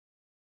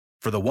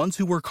For the ones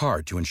who work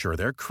hard to ensure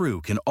their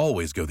crew can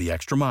always go the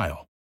extra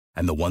mile,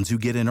 and the ones who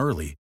get in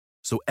early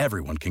so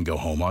everyone can go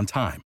home on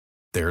time,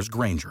 there's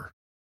Grainger,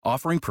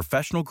 offering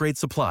professional-grade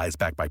supplies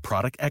backed by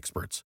product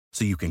experts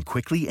so you can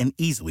quickly and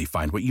easily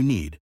find what you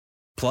need.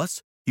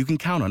 Plus, you can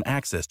count on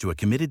access to a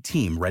committed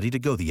team ready to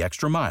go the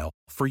extra mile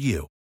for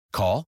you.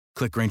 Call,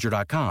 click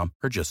Grainger.com,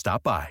 or just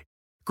stop by.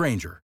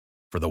 Grainger,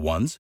 for the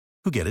ones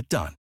who get it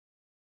done.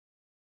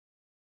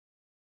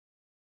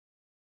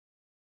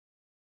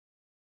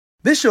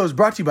 This show is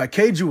brought to you by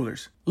Kay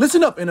Jewelers.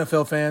 Listen up,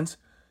 NFL fans.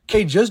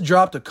 Kay just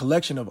dropped a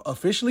collection of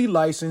officially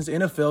licensed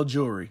NFL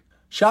jewelry.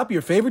 Shop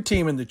your favorite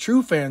team in the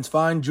True Fans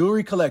Fine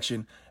Jewelry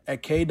Collection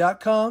at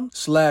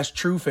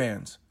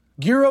Kay.com/truefans.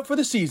 Gear up for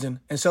the season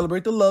and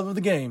celebrate the love of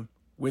the game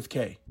with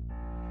Kay.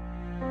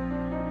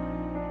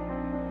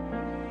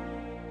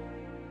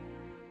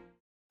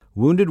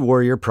 Wounded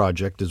Warrior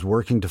Project is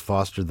working to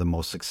foster the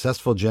most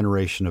successful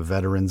generation of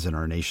veterans in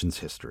our nation's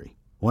history.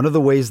 One of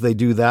the ways they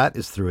do that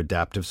is through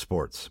adaptive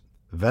sports.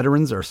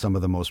 Veterans are some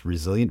of the most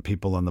resilient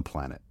people on the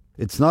planet.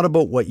 It's not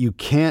about what you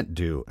can't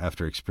do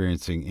after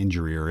experiencing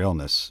injury or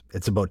illness.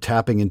 It's about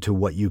tapping into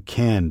what you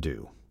can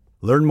do.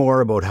 Learn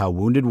more about how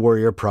Wounded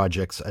Warrior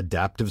Project's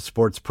adaptive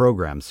sports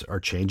programs are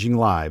changing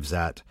lives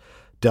at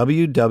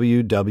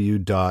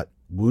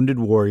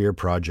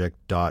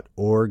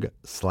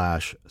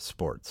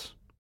www.woundedwarriorproject.org/sports.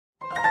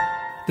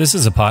 This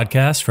is a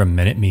podcast from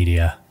Minute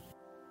Media.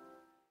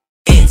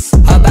 It's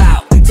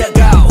about to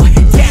go.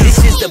 This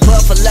is the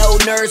Buffalo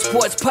Nerd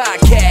Sports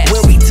Podcast,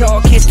 where we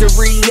talk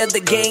history of the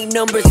game,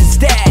 numbers, and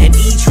stats. And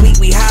each week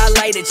we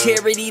highlight a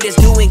charity that's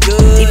doing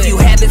good. If you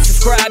haven't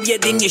subscribed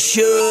yet, then you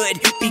should,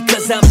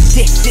 because I'm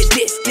this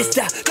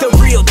the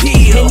real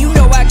deal. And you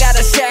know I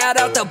gotta shout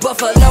out the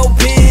Buffalo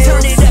Bills.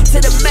 Turn it up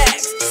to the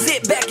max,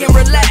 sit back and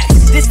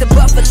relax. This the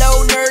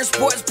Buffalo Nerd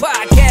Sports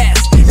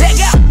Podcast. Let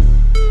go.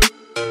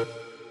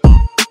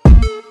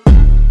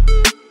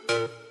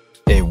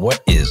 Hey,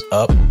 what is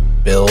up,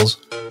 Bills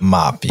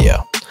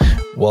Mafia?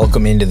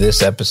 Welcome into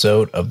this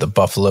episode of the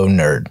Buffalo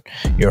Nerd,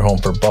 your home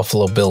for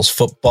Buffalo Bills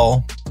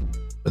football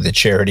with a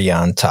charity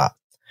on top.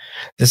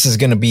 This is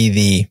going to be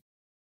the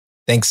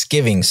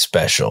Thanksgiving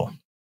special.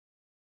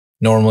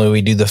 Normally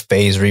we do the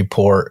phase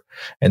report,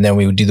 and then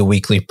we would do the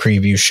weekly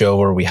preview show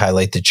where we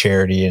highlight the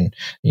charity and,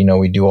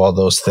 we do all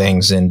those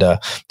things. And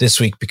this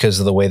week, because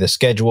of the way the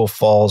schedule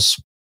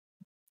falls,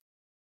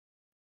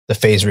 the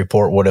phase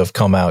report would have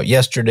come out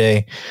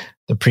yesterday.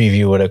 The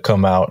preview would have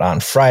come out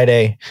on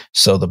Friday.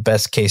 So the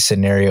best case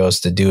scenario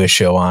is to do a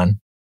show on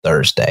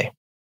Thursday.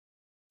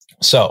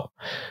 So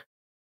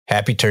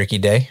happy Turkey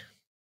Day.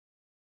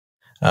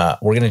 We're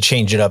going to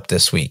change it up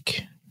this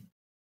week.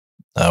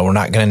 We're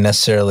not going to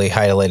necessarily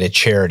highlight a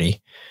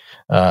charity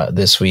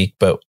this week,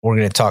 but we're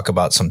going to talk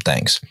about some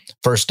things.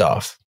 First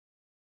off,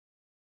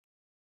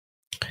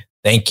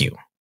 thank you.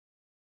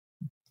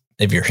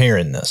 If you're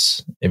hearing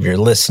this, if you're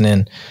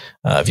listening,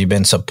 if you've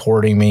been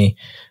supporting me,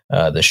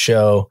 the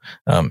show,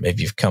 if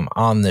you've come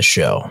on the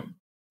show,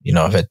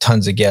 I've had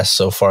tons of guests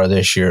so far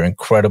this year,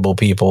 incredible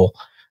people.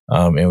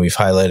 And we've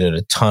highlighted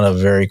a ton of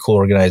very cool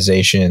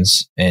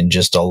organizations and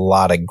just a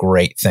lot of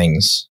great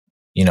things,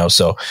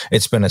 so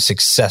it's been a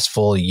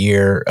successful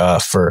year,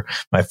 for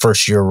my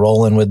first year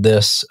rolling with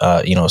this,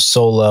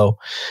 solo,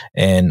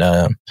 and,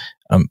 I'm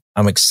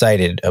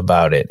excited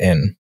about it.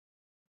 And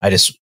I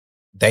just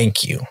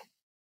thank you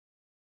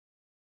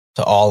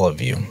to all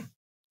of you,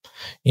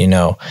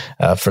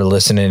 for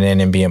listening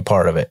in and being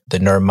part of it. The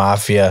Nerd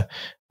Mafia,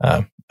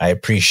 I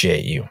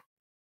appreciate you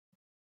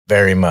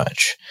very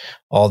much.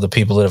 All the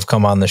people that have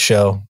come on the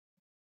show,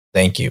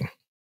 thank you.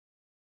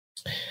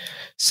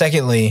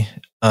 Secondly,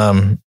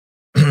 I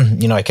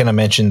kind of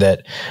mentioned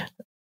that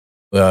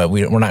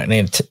we're not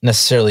going to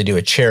necessarily do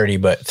a charity,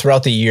 but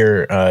throughout the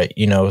year,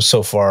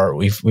 so far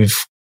we've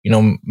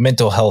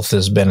mental health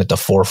has been at the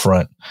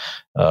forefront,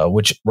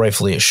 which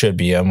rightfully it should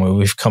be. I mean,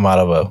 we've come out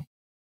of a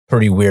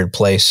pretty weird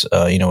place,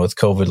 with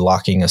COVID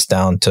locking us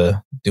down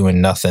to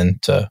doing nothing,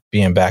 to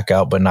being back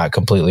out, but not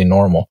completely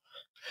normal.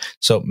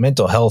 So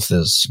mental health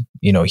is,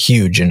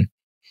 huge. And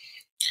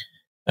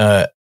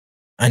I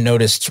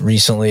noticed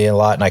recently a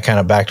lot, and I kind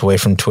of backed away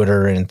from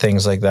Twitter and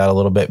things like that a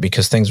little bit,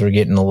 because things were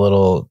getting a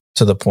little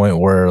to the point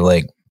where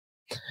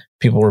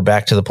people were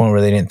back to the point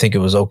where they didn't think it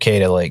was okay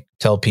to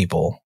tell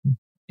people,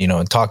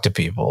 and talk to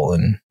people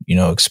and,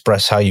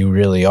 express how you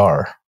really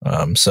are.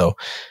 So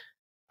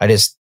I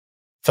just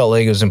felt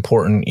like it was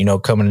important,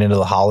 coming into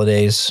the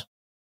holidays.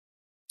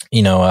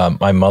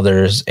 My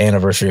mother's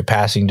anniversary of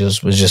passing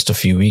was just a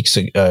week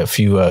and a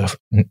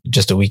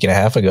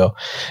half ago.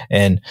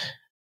 And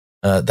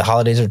the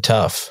holidays are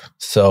tough.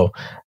 So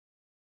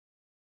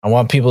I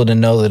want people to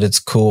know that it's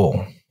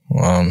cool.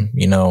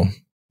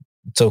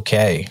 It's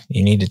okay.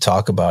 You need to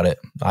talk about it.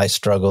 I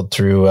struggled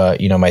through,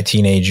 my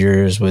teenage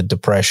years with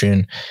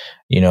depression,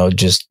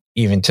 just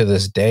even to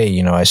this day,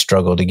 I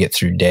struggle to get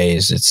through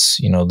days. It's,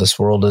 this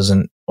world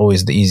isn't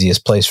always the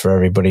easiest place for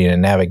everybody to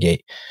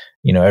navigate.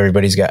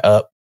 Everybody's got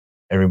up,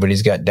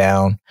 everybody's got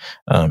down,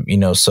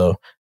 so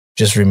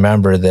just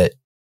remember that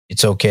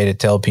it's okay to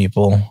tell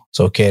people. It's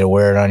okay to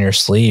wear it on your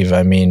sleeve.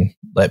 I mean,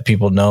 let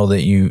people know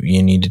that you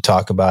need to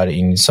talk about it.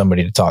 You need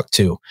somebody to talk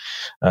to.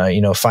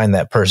 Find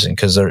that person,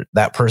 because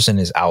that person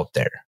is out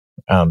there.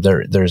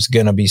 There's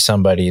going to be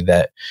somebody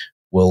that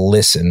will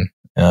listen.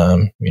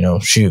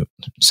 Shoot,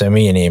 send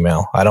me an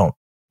email.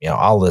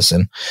 I'll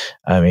listen.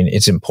 I mean,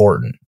 it's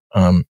important.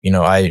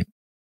 I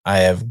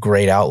have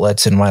great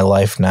outlets in my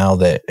life now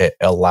that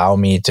allow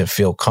me to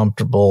feel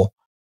comfortable,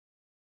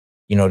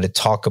 to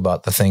talk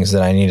about the things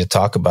that I need to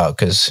talk about,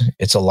 because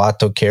it's a lot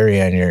to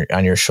carry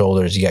on your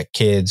shoulders. You got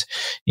kids,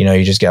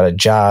 you just got a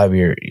job,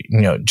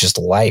 just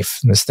life.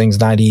 This thing's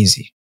not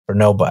easy for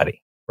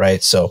nobody.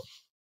 Right. So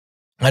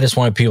I just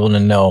wanted people to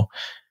know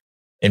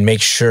and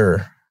make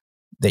sure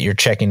that you're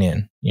checking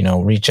in,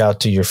 reach out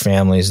to your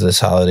families this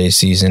holiday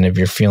season. If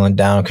you're feeling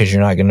down because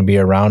you're not going to be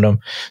around them,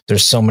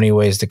 there's so many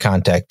ways to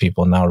contact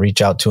people now.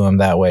 Reach out to them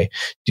that way.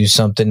 Do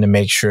something to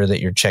make sure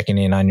that you're checking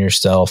in on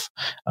yourself,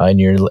 and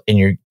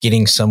you're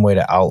getting some way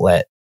to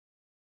outlet,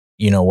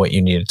 what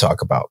you need to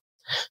talk about.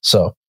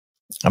 So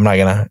I'm not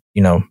going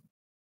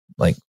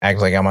to, act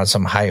like I'm on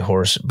some high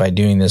horse by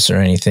doing this or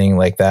anything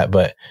like that,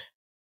 but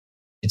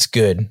it's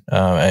good.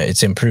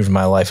 It's improved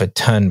my life a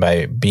ton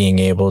by being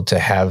able to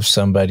have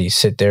somebody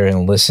sit there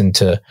and listen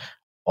to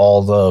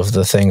all of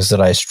the things that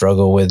I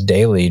struggle with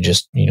daily,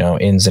 just,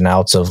 ins and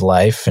outs of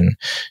life, and,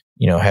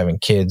 having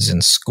kids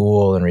and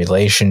school and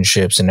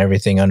relationships and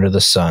everything under the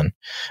sun.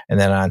 And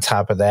then on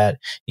top of that,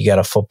 you got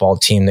a football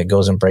team that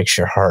goes and breaks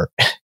your heart,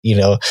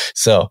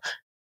 so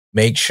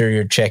make sure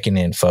you're checking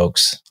in,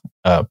 folks.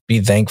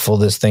 Be thankful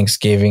this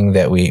Thanksgiving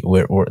that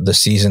we're the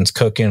season's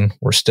cooking.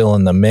 We're still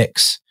in the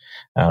mix.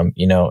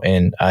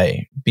 And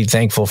I be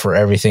thankful for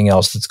everything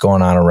else that's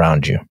going on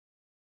around you.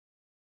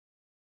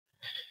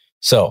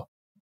 So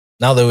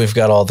now that we've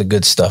got all the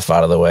good stuff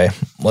out of the way,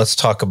 let's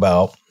talk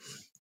about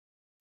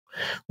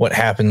what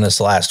happened this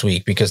last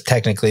week, because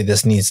technically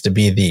this needs to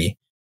be the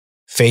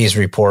phase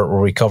report where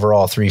we cover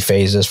all 3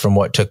 phases from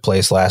what took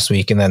place last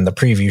week, and then the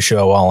preview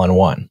show all in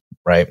one,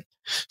 right?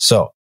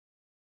 So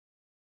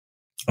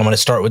I'm going to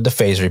start with the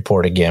phase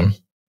report again.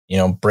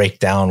 Break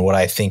down what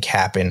I think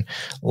happened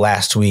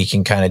last week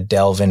and kind of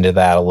delve into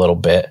that a little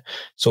bit.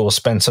 So we'll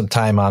spend some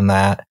time on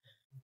that,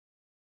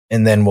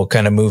 and then we'll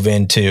kind of move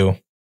into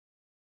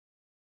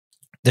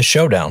the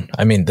showdown.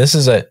 I mean, this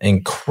is an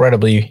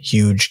incredibly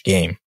huge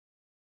game.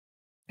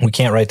 We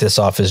can't write this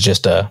off as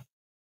just a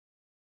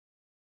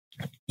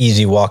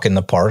easy walk in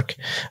the park.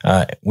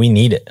 We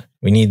need it.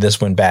 We need this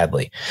one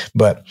badly.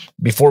 But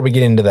before we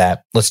get into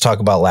that, let's talk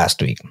about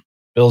last week.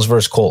 Bills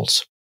versus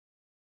Colts.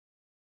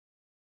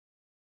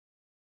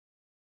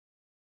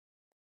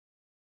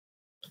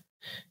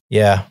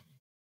 Yeah,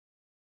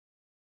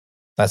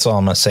 that's all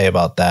I'm going to say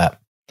about that,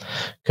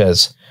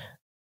 because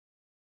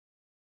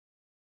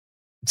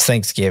it's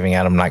Thanksgiving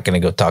and I'm not going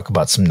to go talk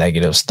about some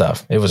negative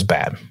stuff. It was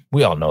bad.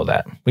 We all know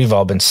that. We've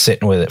all been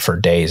sitting with it for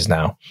days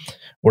now.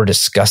 We're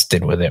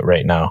disgusted with it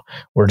right now.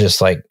 We're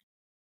just like,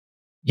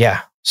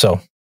 yeah, so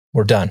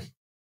we're done.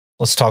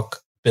 Let's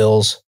talk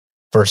Bills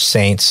versus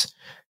Saints.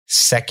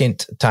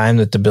 Second time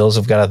that the Bills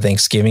have got a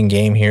Thanksgiving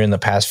game here in the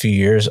past few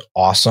years.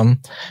 Awesome.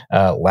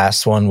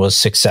 Last one was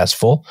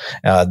successful.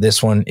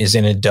 This one is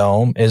in a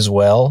dome as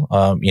well,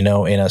 in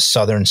a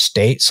southern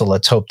state. So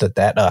let's hope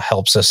that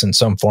helps us in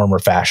some form or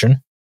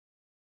fashion.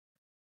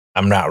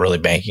 I'm not really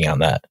banking on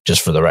that,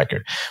 just for the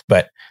record,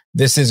 but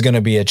this is going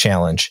to be a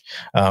challenge.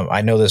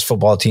 I know this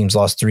football team's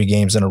lost 3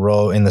 games in a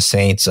row in the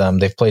Saints.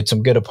 They've played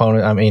some good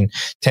opponents. I mean,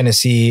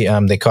 Tennessee,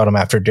 they caught them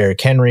after Derrick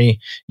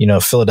Henry.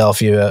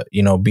 Philadelphia,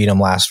 beat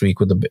them last week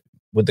with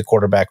the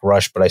quarterback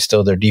rush, but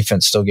their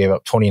defense still gave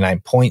up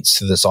 29 points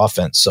to this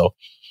offense. So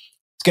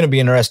it's going to be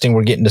interesting.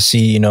 We're getting to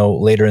see,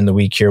 later in the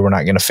week here, we're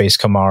not going to face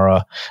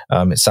Kamara.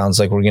 It sounds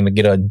like we're going to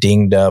get a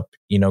dinged up,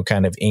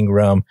 kind of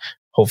Ingram,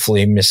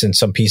 hopefully missing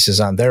some pieces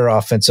on their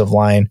offensive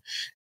line.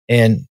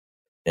 And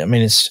I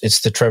mean,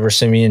 it's the Trevor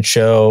Siemian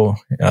show,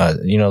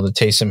 the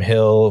Taysom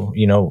Hill,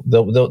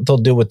 they'll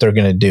do what they're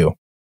going to do,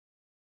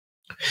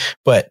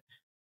 but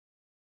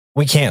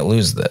we can't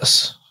lose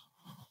this.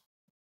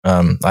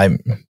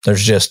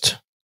 There's just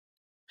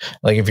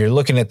like, if you're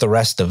looking at the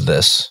rest of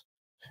this,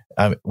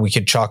 we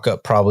could chalk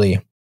up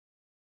probably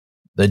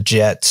the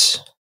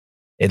Jets,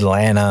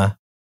 Atlanta,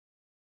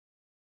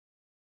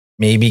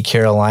 maybe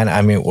Carolina.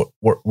 I mean,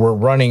 we're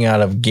running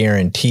out of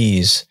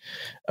guarantees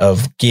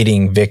of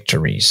getting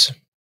victories.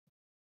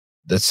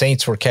 The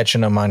Saints were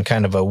catching them on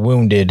kind of a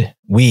wounded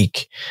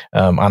week,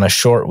 on a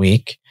short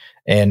week.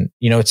 And,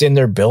 it's in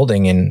their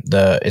building, and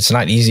it's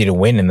not easy to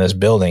win in this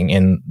building,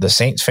 and the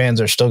Saints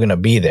fans are still going to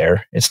be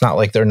there. It's not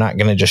like they're not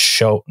going to just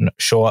show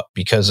up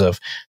because of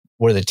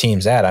where the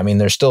team's at. I mean,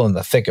 they're still in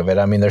the thick of it.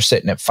 I mean, they're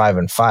sitting at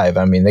 5-5.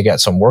 I mean, they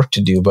got some work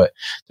to do, but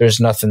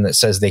there's nothing that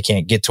says they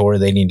can't get to where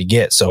they need to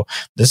get. So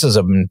this is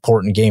an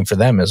important game for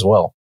them as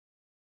well.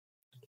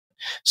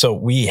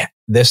 So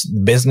this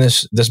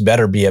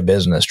better be a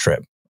business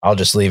trip. I'll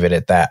just leave it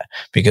at that,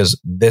 because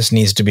this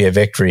needs to be a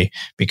victory,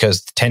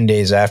 because 10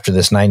 days after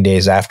this, 9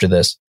 days after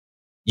this,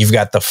 you've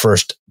got the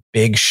first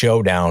big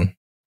showdown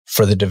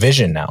for the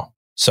division now.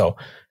 So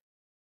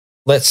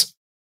let's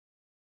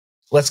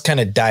kind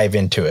of dive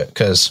into it,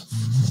 because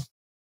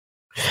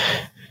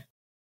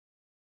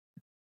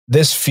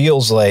this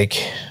feels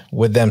like,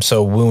 with them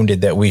so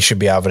wounded, that we should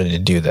be able to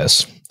do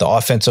this. The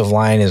offensive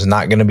line is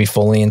not going to be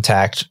fully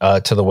intact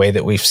to the way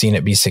that we've seen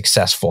it be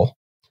successful.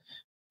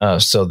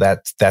 So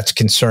that's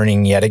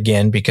concerning yet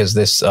again, because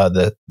this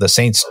the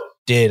Saints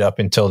did, up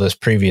until this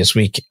previous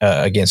week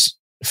against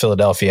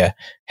Philadelphia,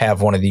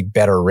 have one of the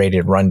better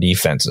rated run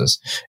defenses,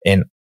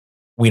 and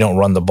we don't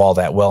run the ball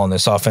that well. And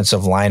this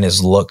offensive line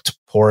has looked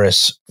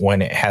porous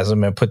when it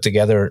hasn't been put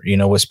together,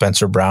 with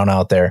Spencer Brown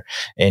out there,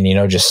 and,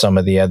 just some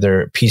of the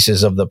other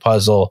pieces of the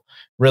puzzle,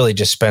 really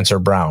just Spencer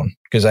Brown.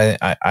 Because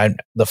I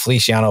the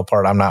Feliciano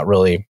part, I'm not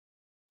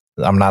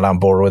on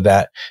board with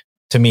that.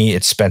 To me,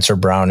 it's Spencer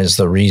Brown is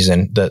the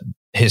reason that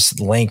his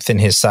length and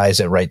his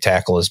size at right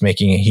tackle is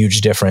making a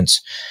huge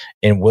difference.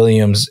 And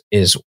Williams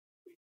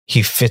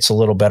he fits a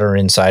little better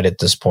inside at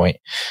this point,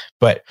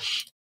 but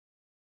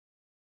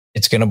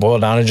it's going to boil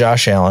down to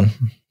Josh Allen.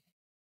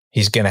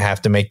 He's going to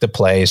have to make the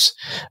plays.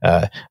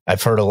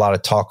 I've heard a lot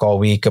of talk all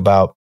week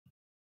about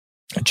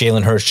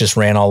Jalen Hurts just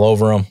ran all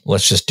over him.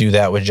 Let's just do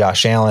that with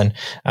Josh Allen.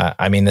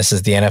 This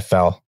is the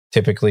NFL.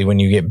 Typically, when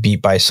you get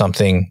beat by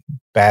something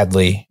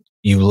badly,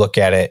 you look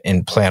at it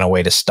and plan a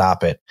way to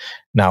stop it.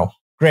 Now,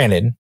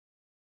 granted,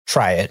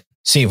 try it,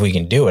 see if we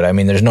can do it.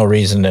 There's no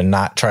reason to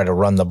not try to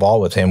run the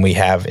ball with him. We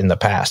have in the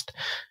past.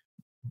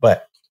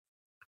 But,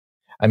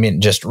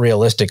 just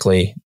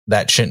realistically,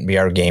 that shouldn't be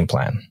our game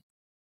plan.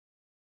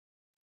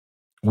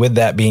 With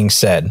that being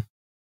said,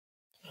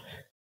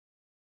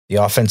 the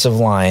offensive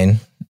line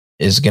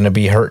is going to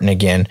be hurting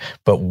again.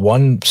 But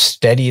one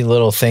steady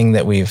little thing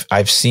that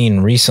I've seen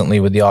recently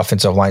with the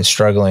offensive line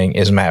struggling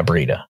is Matt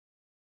Breida.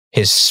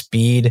 His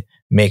speed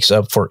makes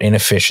up for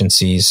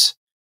inefficiencies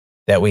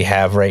that we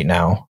have right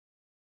now.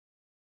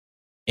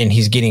 And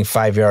he's getting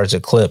 5 yards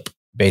a clip,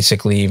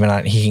 basically. He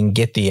can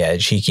get the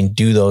edge. He can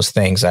do those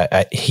things.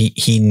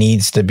 He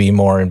needs to be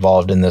more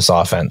involved in this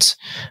offense.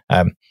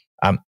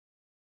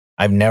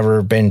 I've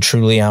never been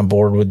truly on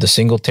board with the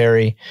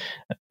Singletary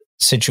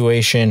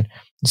situation.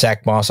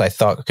 Zach Moss, I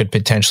thought, could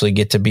potentially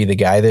get to be the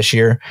guy this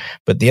year.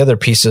 But the other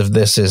piece of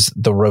this is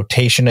the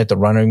rotation at the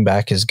running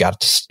back it's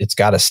got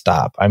to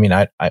stop.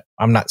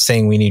 I'm not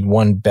saying we need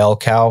one bell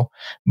cow,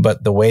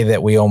 but the way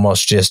that we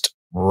almost just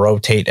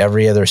rotate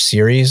every other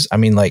series,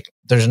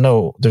 there's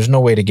no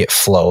way to get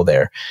flow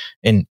there.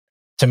 And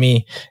to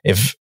me,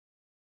 if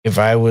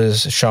I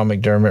was Sean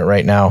McDermott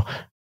right now,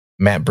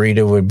 Matt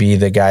Breida would be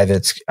the guy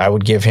I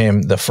would give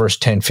him the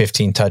first 10,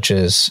 15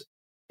 touches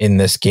in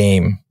this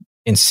game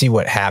and see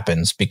what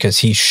happens, because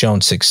he's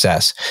shown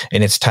success.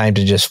 And it's time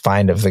to just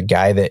find if the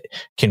guy that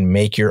can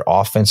make your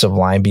offensive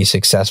line be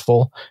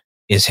successful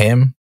is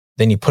him,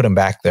 then you put him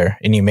back there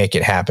and you make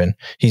it happen.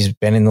 He's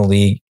been in the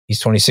league. He's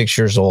 26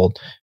 years old.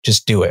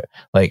 Just do it.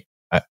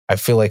 I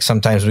feel like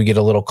sometimes we get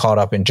a little caught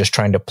up in just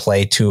trying to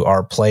play to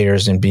our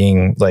players and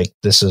being like,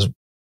 this is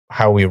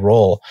how we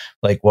roll.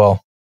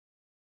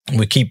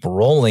 We keep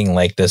rolling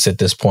like this at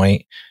this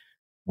point,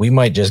 we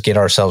might just get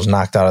ourselves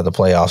knocked out of the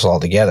playoffs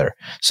altogether.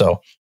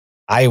 So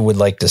I would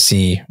like to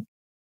see,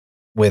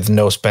 with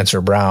no Spencer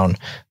Brown,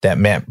 that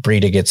Matt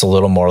Breida gets a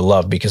little more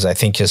love, because I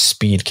think his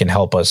speed can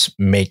help us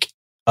make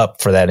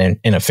up for that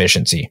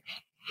inefficiency.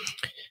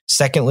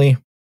 Secondly,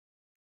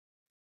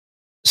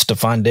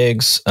 Stephon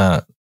Diggs,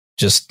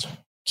 just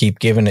keep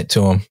giving it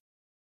to him,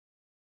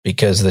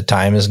 because the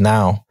time is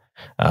now.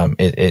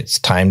 It's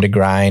time to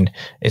grind.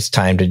 It's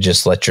time to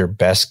just let your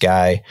best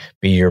guy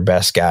be your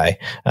best guy.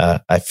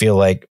 I feel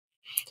like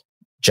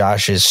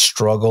Josh has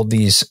struggled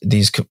these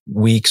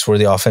weeks where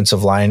the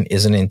offensive line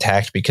isn't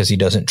intact because he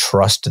doesn't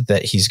trust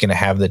that he's going to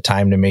have the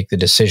time to make the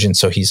decision.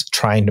 So he's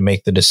trying to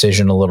make the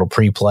decision a little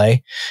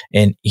pre-play,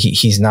 and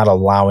he's not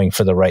allowing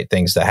for the right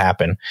things to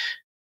happen.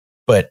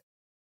 But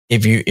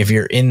if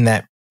you're in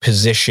that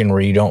position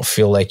where you don't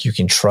feel like you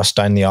can trust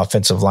on the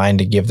offensive line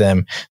to give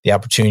them the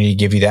opportunity to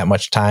give you that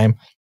much time,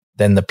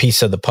 then the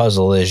piece of the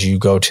puzzle is you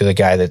go to the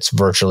guy that's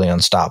virtually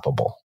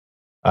unstoppable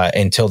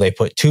until they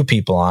put two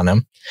people on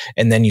him.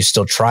 And then you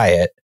still try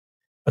it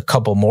a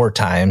couple more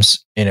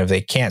times. And if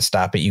they can't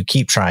stop it, you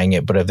keep trying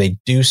it. But if they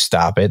do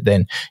stop it,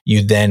 then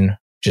you then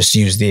just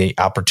use the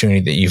opportunity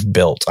that you've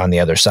built on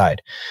the other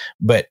side.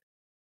 But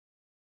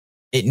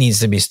it needs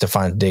to be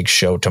Stephon Diggs'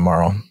 show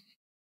tomorrow.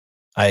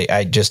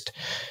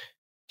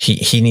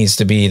 He needs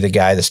to be the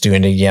guy that's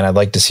doing it again. I'd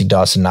like to see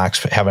Dawson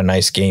Knox have a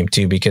nice game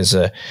too, because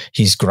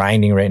he's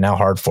grinding right now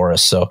hard for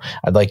us. So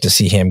I'd like to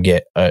see him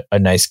get a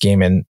nice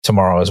game in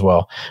tomorrow as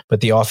well.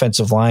 But the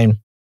offensive line,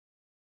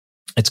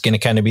 it's going to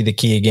kind of be the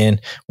key again.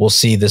 We'll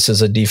see. This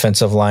is a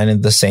defensive line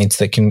in the Saints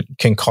that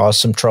can cause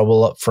some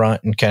trouble up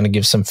front and kind of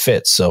give some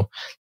fits. So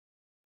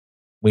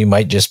we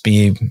might just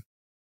be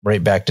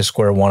right back to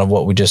square one of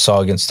what we just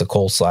saw against the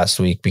Colts last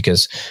week,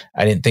 because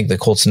I didn't think the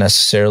Colts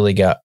necessarily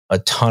got a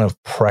ton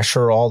of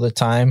pressure all the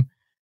time,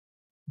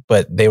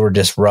 but they were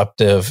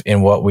disruptive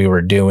in what we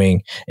were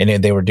doing,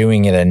 and they were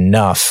doing it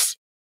enough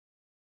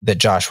that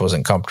Josh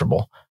wasn't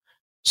comfortable.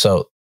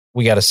 So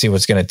we got to see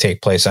what's going to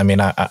take place. I mean,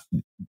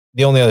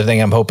 The only other thing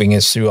I'm hoping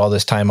is through all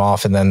this time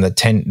off and then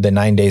the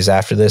 9 days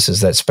after this is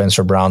that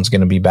Spencer Brown's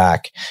going to be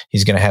back.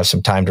 He's going to have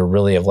some time to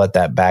really have let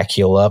that back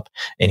heal up,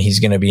 and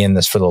he's going to be in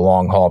this for the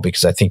long haul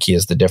because I think he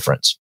is the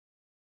difference.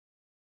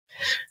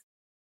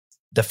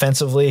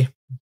 Defensively,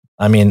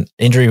 I mean,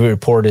 injury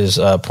report is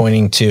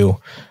pointing to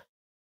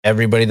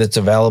everybody that's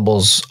available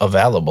is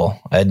available.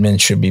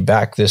 Edmonds should be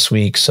back this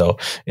week, so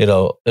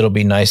it'll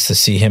be nice to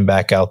see him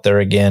back out there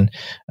again.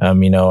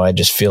 I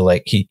just feel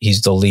like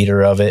he's the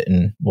leader of it,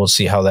 and we'll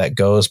see how that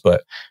goes.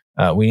 But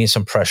we need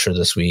some pressure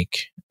this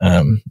week.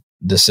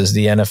 This is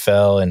the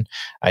NFL, and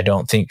I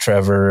don't think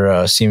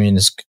Trevor Siemian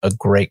is a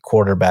great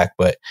quarterback.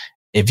 But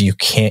if you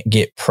can't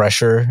get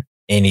pressure,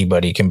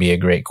 anybody can be a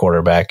great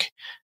quarterback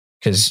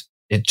because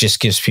it just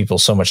gives people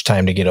so much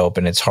time to get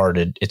open. It's hard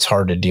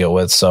to deal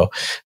with. So.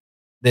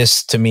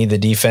 This, to me, the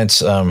defense,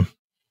 they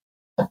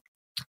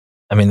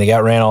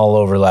got ran all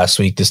over last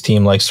week. This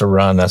team likes to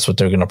run. That's what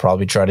they're going to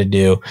probably try to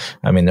do.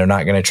 They're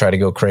not going to try to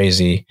go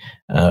crazy.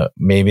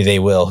 Maybe they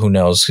will. Who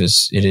knows?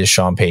 Because it is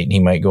Sean Payton. He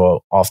might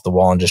go off the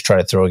wall and just try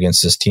to throw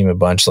against this team a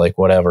bunch, like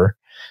whatever.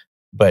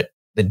 But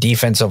the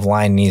defensive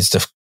line needs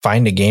to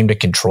find a game to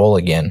control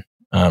again.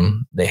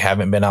 They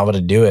haven't been able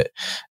to do it,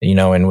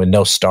 and with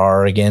no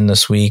star again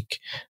this week,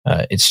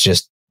 it's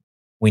just,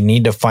 we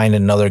need to find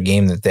another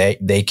game that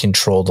they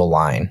control the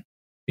line,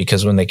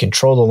 because when they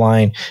control the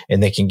line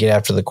and they can get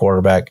after the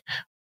quarterback,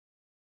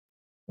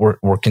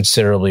 we're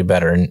considerably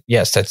better. And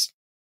yes, that's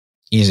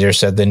easier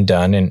said than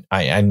done. And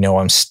I know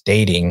I'm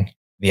stating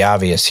the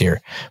obvious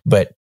here,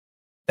 but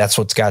that's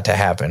what's got to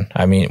happen.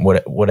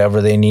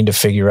 Whatever they need to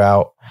figure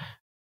out,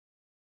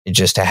 it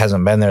just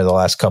hasn't been there the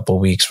last couple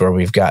of weeks where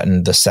we've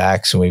gotten the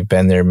sacks and we've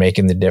been there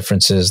making the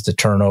differences. The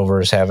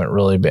turnovers haven't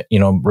really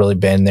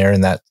been there,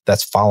 and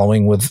that's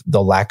following with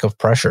the lack of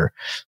pressure.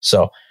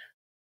 So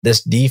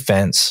this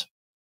defense,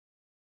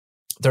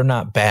 they're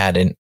not bad.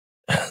 And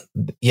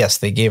yes,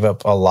 they gave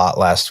up a lot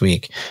last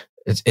week.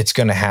 It's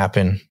going to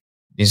happen.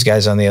 These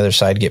guys on the other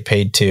side get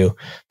paid too.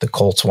 The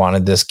Colts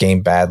wanted this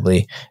game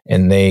badly,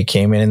 and they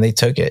came in and they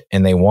took it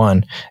and they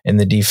won. And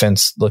the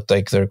defense looked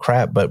like they're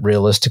crap. But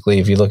realistically,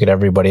 if you look at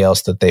everybody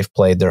else that they've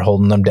played, they're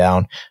holding them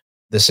down.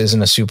 This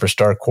isn't a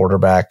superstar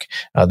quarterback.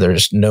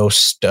 There's no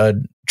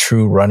stud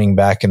true running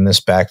back in this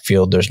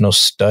backfield. There's no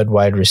stud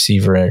wide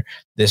receiver.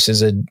 This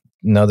is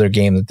another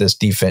game that this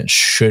defense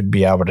should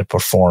be able to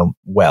perform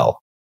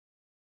well.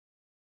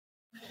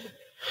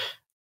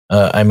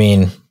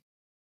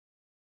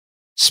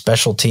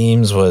 Special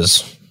teams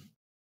was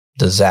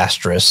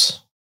disastrous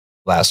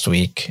last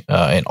week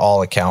in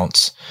all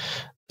accounts.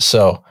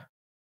 So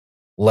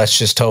let's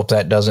just hope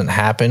that doesn't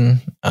happen.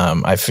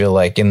 I feel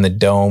like in the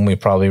dome, we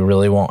probably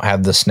really won't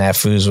have the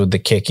snafus with the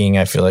kicking.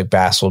 I feel like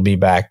Bass will be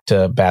back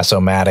to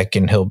Bass-O-Matic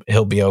and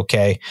he'll be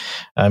okay.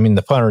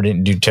 The punter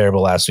didn't do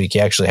terrible last week.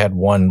 He actually had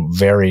one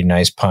very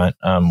nice punt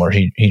where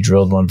he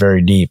drilled one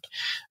very deep.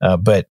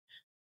 But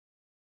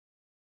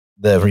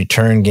the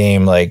return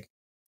game,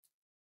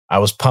 I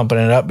was pumping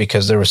it up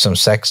because there was some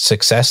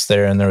success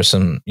there, and there was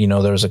some,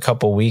 there was a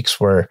couple weeks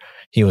where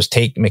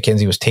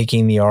McKenzie was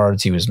taking the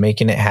yards, he was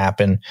making it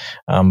happen.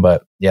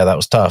 But yeah, that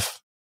was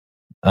tough.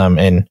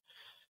 And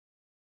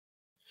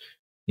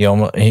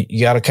you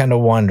got to kind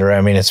of wonder.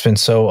 It's been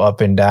so up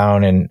and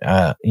down, and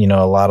a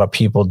lot of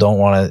people don't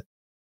want to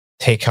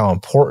take how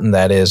important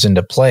that is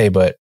into play.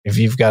 But if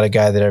you've got a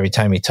guy that every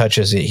time he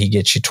touches it, he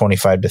gets you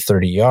 25 to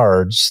 30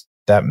 yards.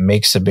 That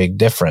makes a big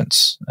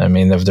difference.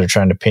 If they're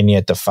trying to pin you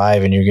at the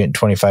 5 and you're getting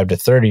 25 to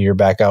 30, you're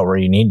back out where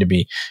you need to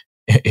be.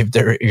 If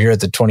you're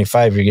at the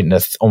 25, you're getting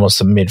almost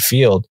the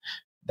midfield.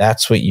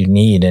 That's what you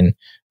need. And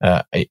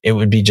it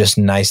would be just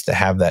nice to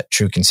have that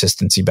true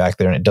consistency back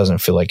there. And it doesn't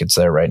feel like it's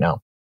there right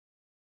now.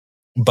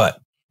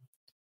 But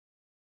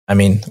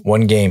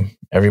one game,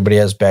 everybody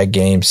has bad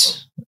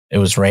games. It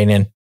was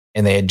raining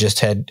and they had just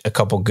had a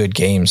couple good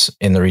games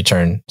in the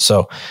return.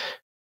 So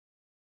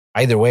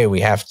either way,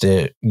 we have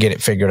to get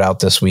it figured out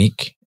this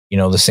week.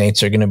 The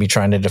Saints are going to be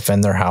trying to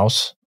defend their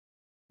house.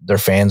 Their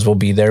fans will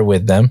be there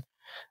with them.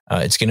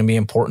 It's going to be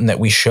important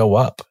that we show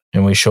up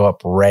and we show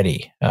up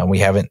ready. We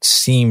haven't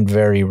seemed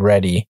very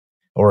ready,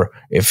 or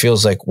it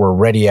feels like we're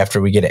ready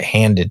after we get it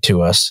handed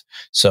to us.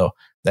 So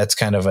that's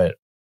kind of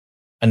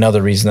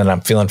another reason that I'm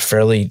feeling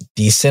fairly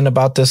decent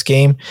about this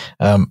game.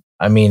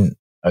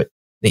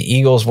 The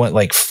Eagles went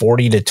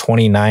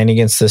 40-29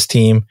 against this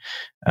team.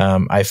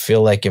 I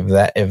feel like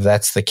if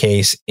that's the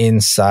case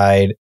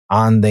inside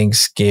on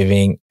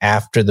Thanksgiving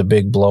after the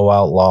big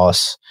blowout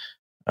loss,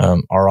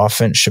 our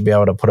offense should be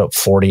able to put up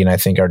 40, and I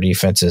think our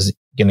defense is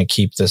going to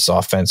keep this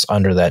offense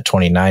under that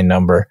 29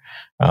 number.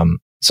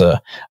 So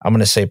I'm going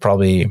to say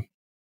probably I'm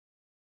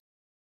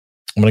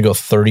going to go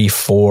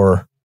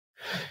 34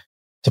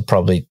 to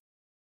probably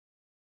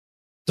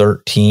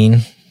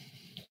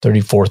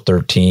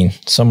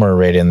 34-13, somewhere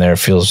right in there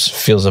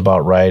feels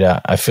about right.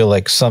 I feel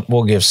like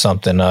we'll give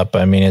something up.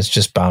 It's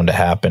just bound to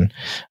happen.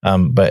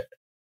 But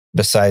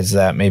besides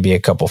that, maybe a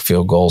couple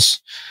field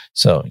goals.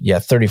 So yeah,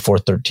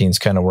 34-13 is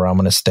kind of where I'm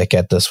going to stick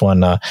at this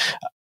one.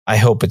 I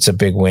hope it's a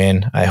big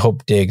win. I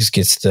hope Diggs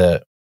gets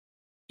to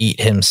eat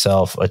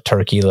himself a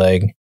turkey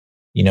leg,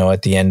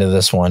 at the end of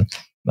this one.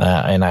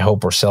 And I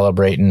hope we're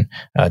celebrating,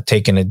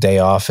 taking a day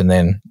off and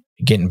then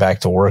getting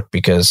back to work,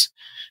 because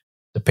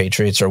the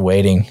Patriots are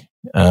waiting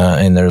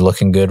and they're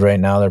looking good right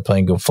now. They're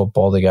playing good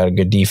football. They got a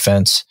good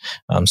defense.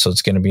 So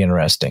it's going to be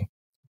interesting.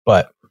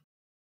 But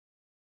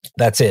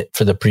that's it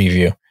for the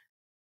preview.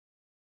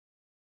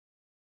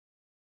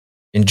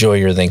 Enjoy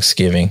your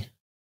Thanksgiving.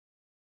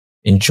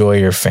 Enjoy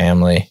your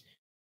family.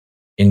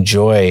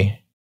 Enjoy,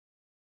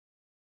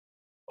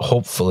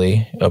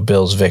 hopefully, a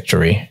Bills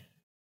victory,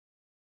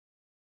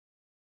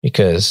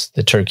 because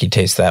the turkey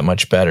tastes that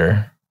much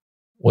better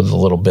with the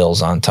little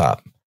Bills on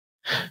top.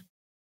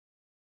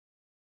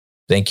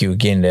 Thank you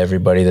again to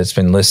everybody that's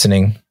been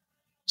listening,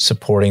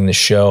 supporting the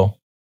show,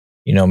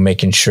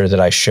 making sure that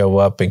I show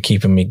up and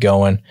keeping me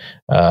going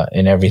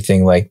and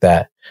everything like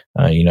that.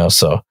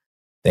 So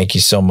thank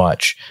you so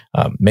much.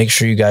 Make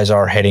sure you guys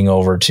are heading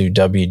over to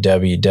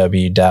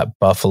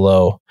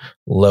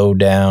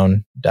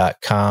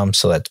www.buffalolowdown.com.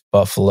 So that's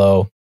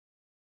Buffalo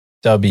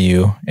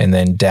W and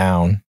then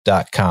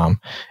down.com.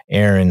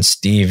 Aaron,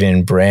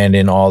 Steven,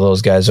 Brandon, all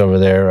those guys over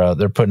there,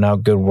 they're putting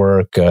out good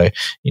work. They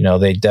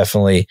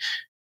definitely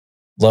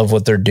love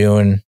what they're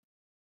doing.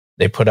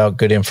 They put out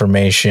good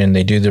information.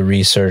 They do the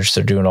research.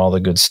 They're doing all the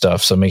good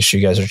stuff. So make sure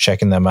you guys are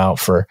checking them out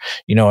for,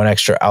 an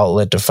extra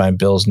outlet to find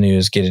Bills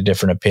news, get a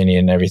different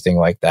opinion, everything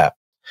like that.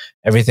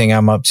 Everything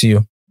I'm up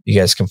to, you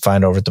guys can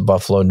find over at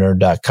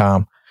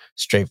thebuffalonerd.com.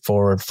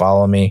 Straightforward.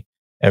 Follow me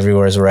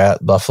everywhere as we're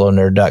at,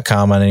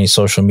 buffalonerd.com, on any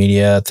social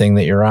media thing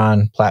that you're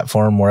on,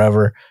 platform,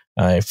 wherever.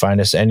 Find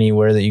us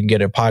anywhere that you can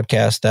get a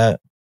podcast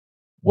at.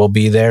 We'll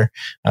be there.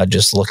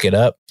 Just look it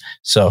up.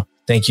 So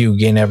thank you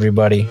again,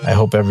 everybody. I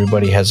hope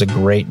everybody has a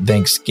great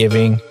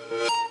Thanksgiving.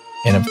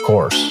 And of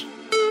course,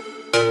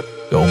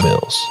 go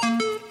Bills.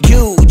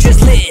 You just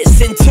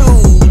listen to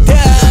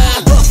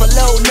the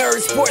Buffalo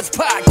Nerd Sports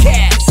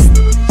Podcast.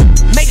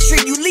 Make sure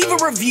you leave a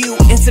review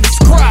and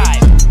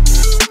subscribe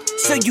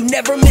so you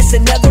never miss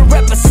another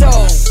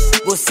episode.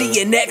 We'll see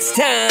you next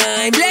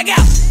time. Leg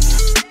out.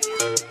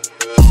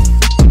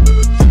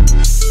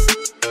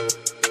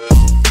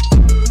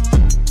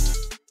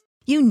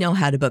 You know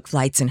how to book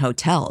flights and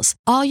hotels.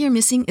 All you're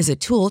missing is a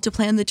tool to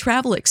plan the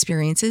travel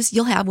experiences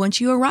you'll have once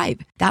you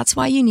arrive. That's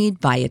why you need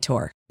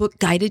Viator. Book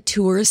guided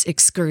tours,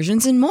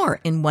 excursions, and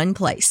more in one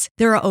place.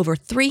 There are over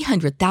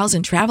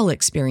 300,000 travel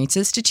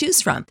experiences to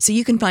choose from, so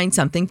you can find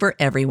something for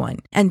everyone.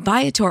 And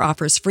Viator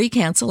offers free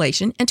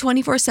cancellation and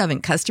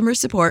 24/7 customer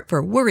support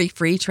for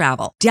worry-free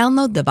travel.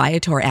 Download the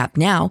Viator app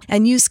now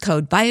and use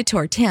code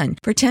Viator10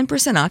 for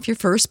 10% off your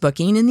first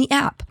booking in the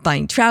app.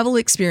 Find travel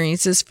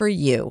experiences for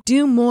you.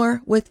 Do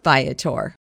more with Viator.